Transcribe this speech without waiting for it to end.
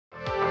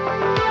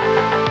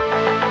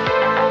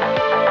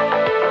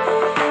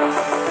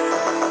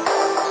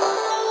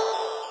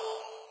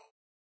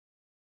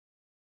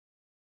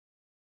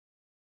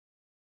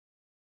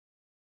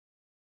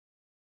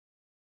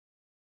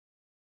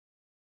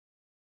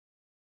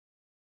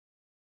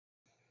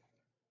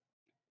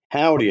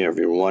Howdy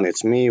everyone,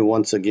 it's me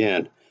once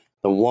again,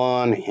 the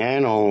one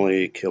and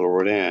only Killer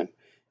Rodan.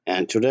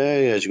 And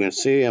today, as you can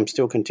see, I'm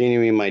still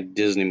continuing my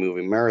Disney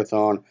movie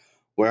marathon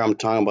where I'm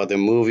talking about the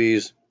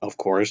movies, of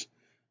course,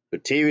 the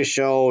TV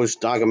shows,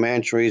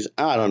 documentaries,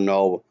 I don't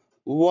know,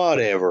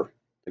 whatever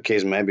the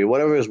case may be,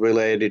 whatever is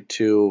related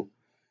to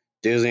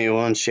Disney in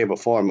one shape or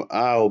form,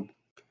 I'll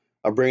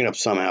bring it up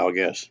somehow, I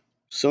guess.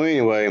 So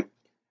anyway,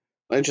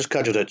 let's just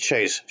cut to the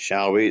chase,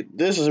 shall we?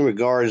 This is in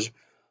regards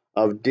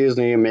of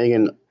Disney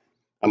making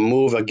a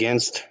move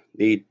against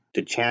the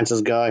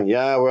chances guy.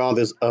 Yeah, we're on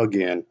this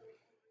again.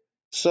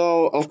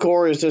 So of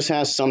course this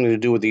has something to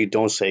do with the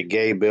Don't Say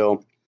Gay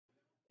bill,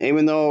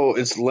 even though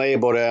it's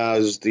labeled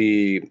as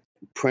the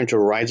printer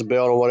rights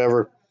bill or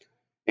whatever.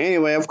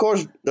 Anyway, of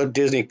course the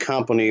Disney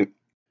company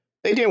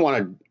they didn't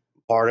want a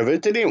part of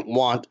it. They didn't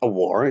want a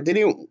war. They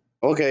didn't.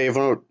 Okay,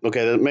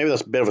 okay, maybe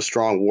that's a bit of a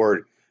strong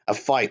word. A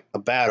fight, a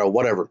battle,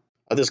 whatever.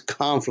 This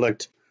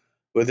conflict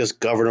with this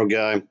governor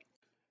guy.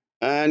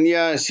 And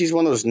yeah, he's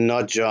one of those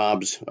nut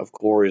jobs, of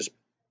course,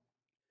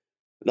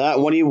 that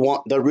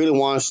really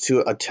wants to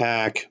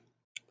attack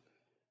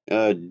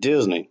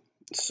Disney.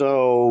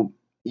 So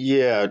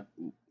yeah,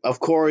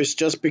 of course,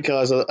 just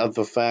because of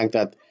the fact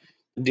that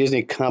the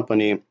Disney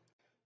company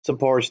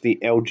supports the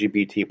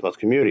LGBT plus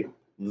community.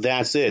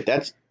 That's it.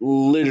 That's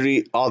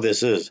literally all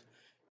this is.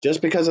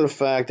 Just because of the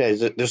fact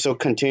that they're still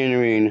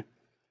continuing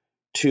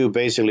to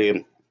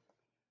basically,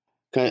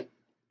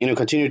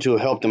 continue to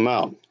help them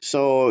out.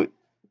 So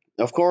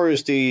of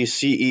course, the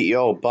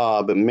CEO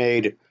Bob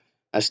made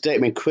a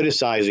statement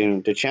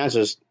criticizing the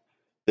chances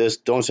this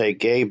Don't Say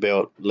Gay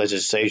bill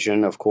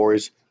legislation, of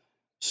course.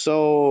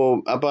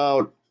 So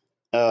about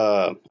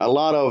a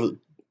lot of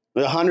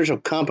the hundreds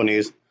of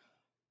companies,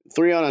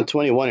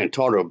 321 in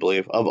total, I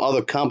believe, of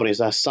other companies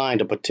that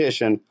signed a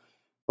petition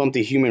from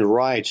the human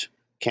rights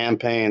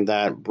campaign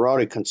that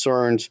broadly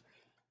concerns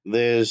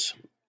this,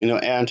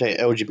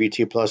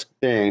 anti-LGBT plus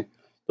thing.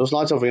 There's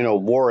lots of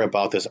worry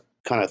about this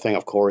kind of thing.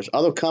 Of course,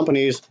 other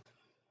companies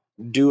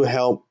do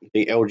help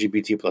the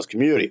LGBT plus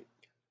community.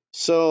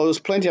 So there's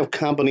plenty of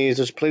companies,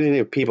 there's plenty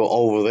of people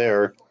over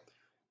there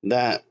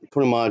that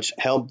pretty much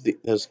help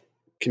this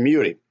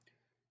community.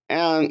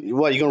 And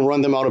what, you're gonna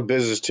run them out of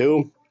business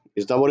too?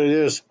 Is that what it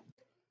is?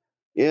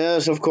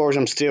 Yes, of course,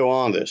 I'm still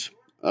on this.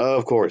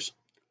 Of course.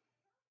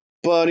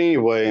 But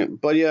anyway,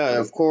 but yeah,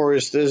 of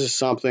course, this is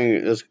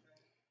something that's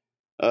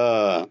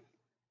uh,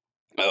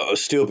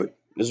 stupid.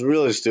 It's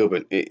really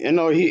stupid.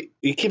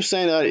 He keeps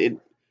saying that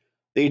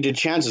the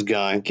chances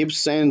guy keeps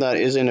saying that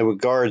is in the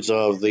regards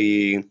of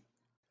the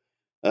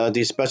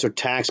special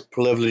tax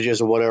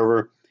privileges or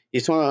whatever.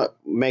 He's trying to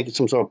make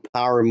some sort of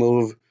power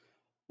move,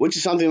 which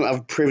is something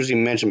I've previously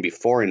mentioned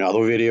before in other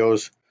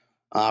videos.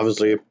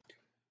 Obviously,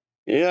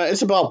 yeah,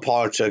 it's about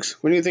politics.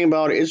 When you think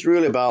about it, it's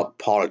really about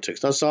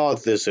politics. That's all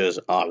this is.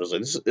 Obviously,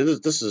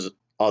 this is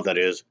all that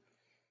is.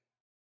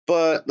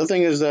 But the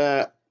thing is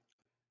that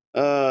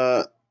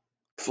uh,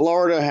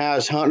 Florida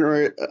has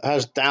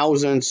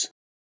thousands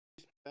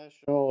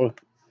special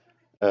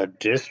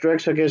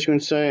districts, I guess you can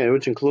say,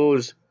 which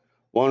includes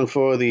one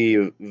for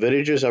the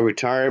villages, a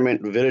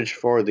retirement village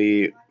for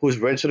the whose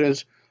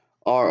residents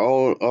are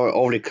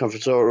only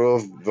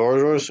conservative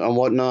voters and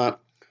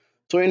whatnot.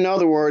 So, in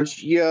other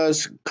words,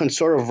 yes,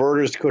 conservative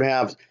voters could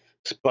have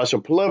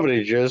special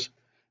privileges,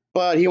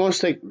 but he wants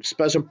to take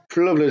special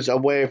privileges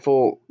away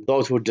for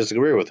those who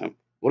disagree with him.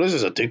 What is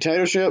this, a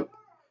dictatorship?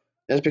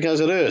 That's because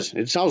it is.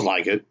 It sounds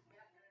like it.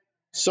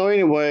 So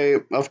anyway,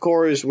 of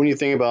course, when you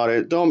think about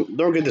it, don't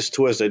get this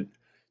twisted.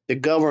 The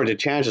governor, the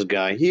chances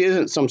guy, he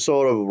isn't some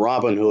sort of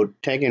Robin Hood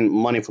taking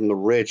money from the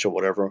rich or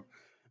whatever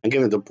and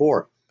giving it to the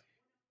poor.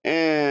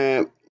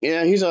 And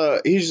yeah, he's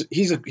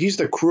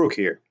the crook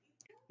here.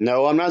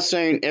 No, I'm not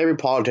saying every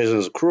politician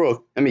is a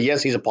crook. I mean,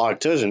 yes, he's a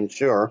politician,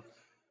 sure,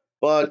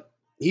 but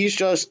he's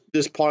just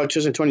this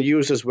politician trying to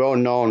use this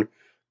well-known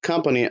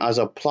company as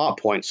a plot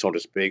point, so to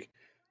speak,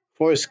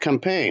 for his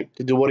campaign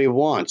to do what he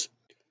wants.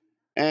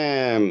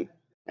 And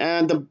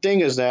and the thing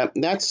is that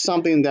that's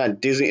something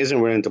that Disney isn't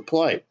willing to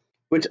play,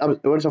 which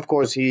of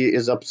course he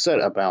is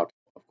upset about.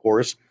 Of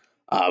course,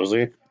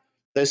 obviously,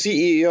 the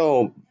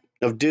CEO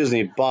of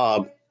Disney,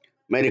 Bob,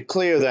 made it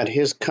clear that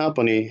his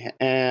company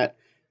had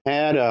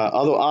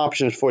other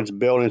options for its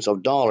billions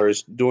of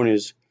dollars during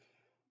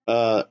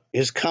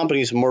his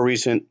company's more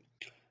recent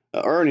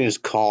earnings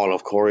call.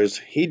 Of course,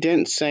 he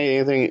didn't say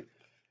anything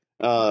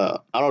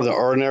out of the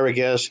ordinary, I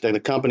guess, that the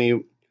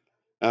company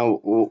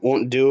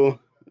won't do.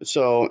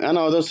 So I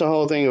know that's the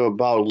whole thing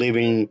about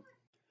leaving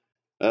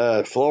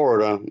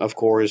Florida, of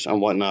course,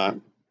 and whatnot.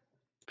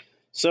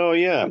 So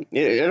yeah,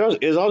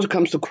 it also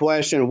comes to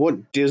question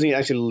would Disney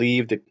actually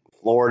leave the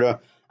Florida?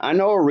 I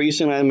know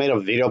recently I made a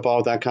video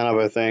about that kind of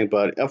a thing,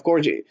 but of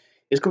course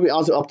it could be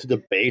also up to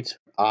debate.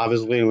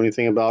 Obviously, when you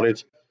think about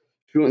it,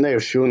 shooting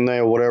they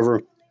or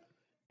whatever,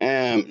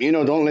 and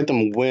don't let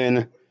them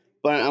win,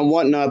 but and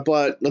whatnot.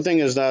 But the thing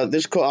is that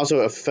this could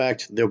also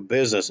affect their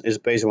business. Is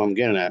basically what I'm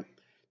getting at.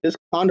 This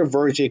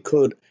controversy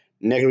could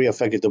negatively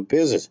affect their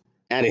business,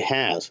 and it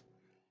has.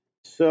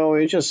 So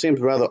it just seems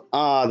rather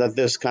odd that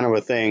this kind of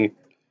a thing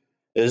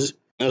is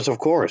of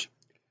course.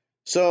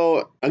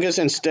 So I guess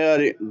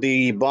instead,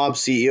 the Bob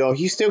CEO,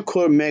 he still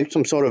could make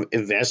some sort of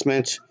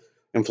investment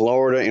in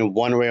Florida in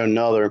one way or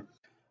another,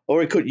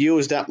 or he could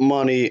use that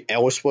money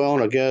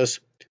elsewhere. I guess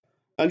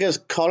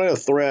call it a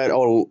threat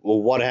or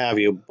what have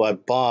you.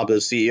 But Bob, the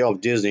CEO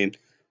of Disney,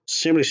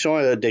 simply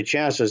showing that the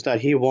chances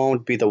that he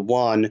won't be the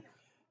one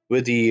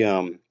with the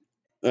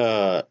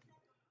uh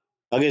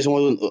I guess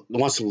one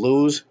wants to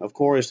lose, of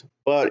course.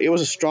 But it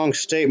was a strong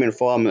statement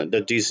from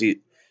the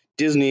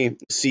Disney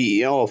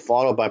CEO,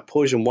 followed by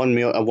pushing $1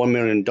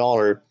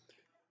 million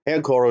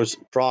headquarters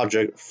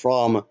project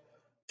from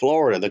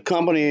Florida. The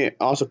company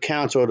also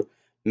canceled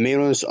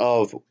millions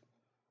of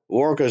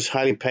workers,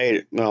 highly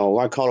paid,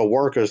 white collar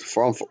workers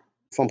from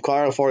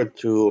California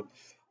to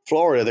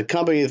Florida. The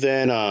company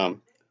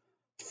then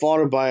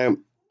followed by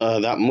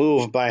that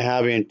move by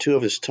having two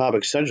of its top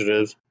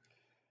executives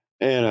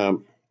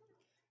and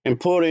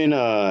putting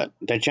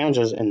the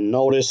chances in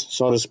notice,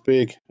 so to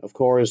speak, of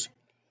course.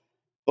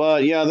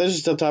 But yeah, this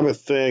is the type of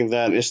thing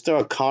that is still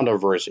a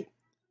controversy.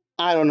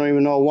 I don't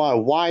even know why.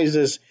 Why is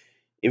this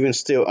even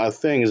still a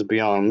thing is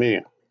beyond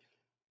me.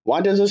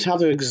 Why does this have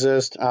to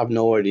exist? I have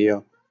no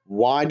idea.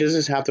 Why does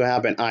this have to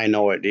happen? I have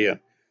no idea.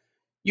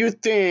 You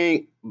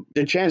think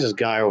the chances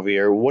guy over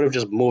here would have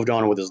just moved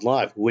on with his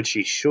life, which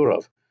he should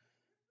have.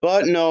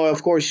 But no,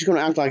 of course, he's going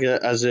to act like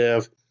as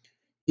if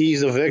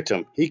he's a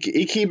victim.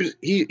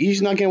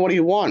 He's not getting what he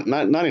wants.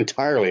 Not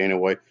entirely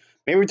anyway.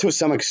 Maybe to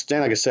some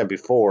extent, like I said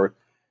before.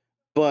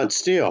 But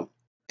still,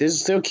 this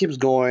still keeps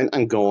going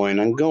and going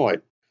and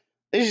going.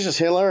 This is just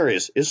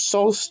hilarious. It's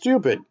so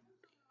stupid.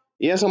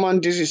 Yes, I'm on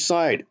Disney's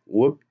side.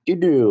 Whoop de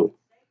doo.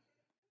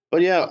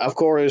 But yeah, of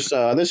course,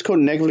 this could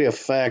negatively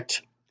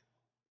affect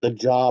the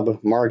job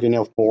market,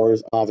 of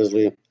course,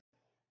 obviously.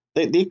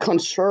 The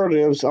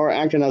conservatives are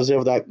acting as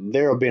if that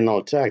they're being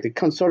attacked. The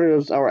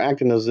conservatives are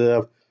acting as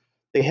if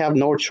they have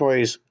no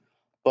choice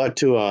but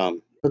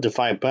to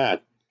fight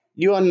back.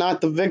 You are not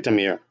the victim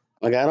here.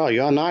 Like at all.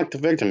 You are not the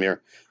victim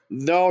here.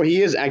 Though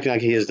he is acting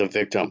like he is the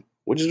victim,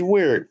 which is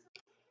weird.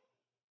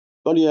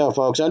 But yeah,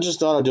 folks, I just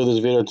thought I'd do this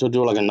video to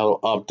do like another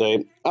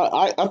update.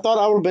 I thought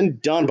I would have been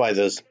done by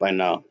this by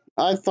now.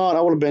 I thought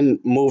I would have been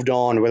moved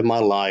on with my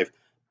life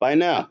by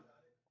now.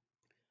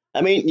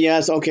 I mean,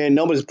 yes, okay,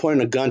 nobody's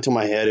pointing a gun to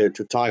my head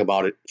to talk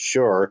about it.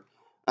 Sure,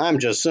 I'm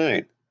just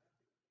saying.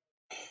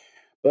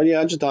 But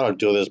yeah, I just thought I'd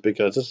do this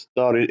because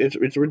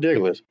it's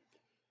ridiculous.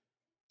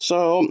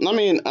 So I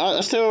mean,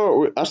 I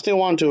still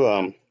want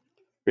to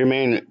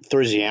remain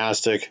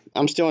enthusiastic.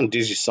 I'm still on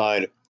Disney's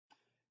side.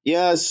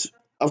 Yes,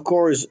 of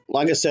course.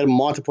 Like I said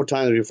multiple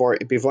times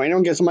before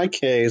anyone gets on my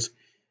case.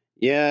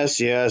 Yes,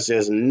 yes,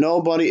 yes.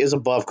 Nobody is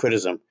above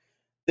criticism.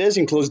 This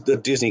includes the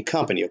Disney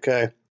company,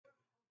 okay?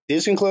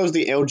 This includes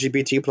the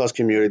LGBT plus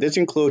community. This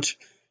includes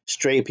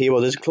straight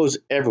people. This includes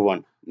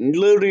everyone.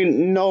 Literally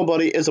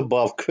nobody is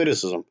above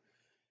criticism.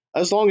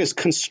 As long as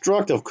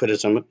constructive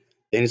criticism,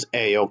 then it's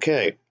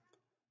A-okay.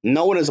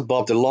 No one is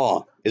above the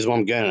law, is what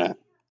I'm getting at.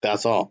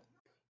 That's all.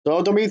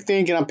 So don't be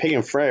thinking I'm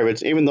picking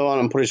favorites, even though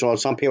I'm pretty sure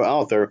some people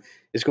out there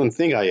is going to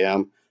think I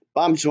am.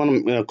 But I'm just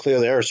want to clear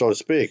the air, so to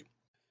speak.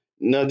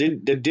 No,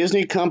 the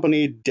Disney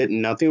company did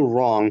nothing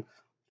wrong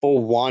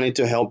for wanting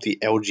to help the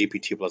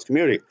LGBT plus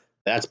community.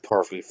 That's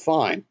perfectly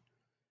fine.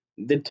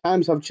 The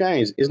times have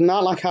changed. It's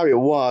not like how it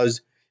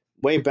was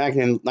way back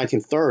in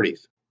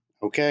 1930s.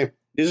 Okay,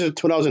 this is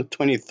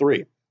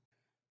 2023,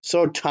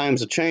 so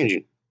times are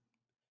changing.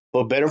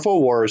 For better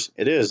for worse,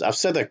 it is. I've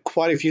said that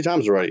quite a few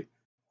times already.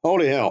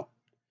 Holy hell.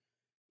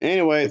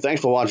 Anyway,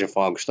 thanks for watching,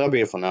 folks. That'll be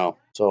it for now.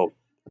 So,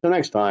 until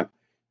next time.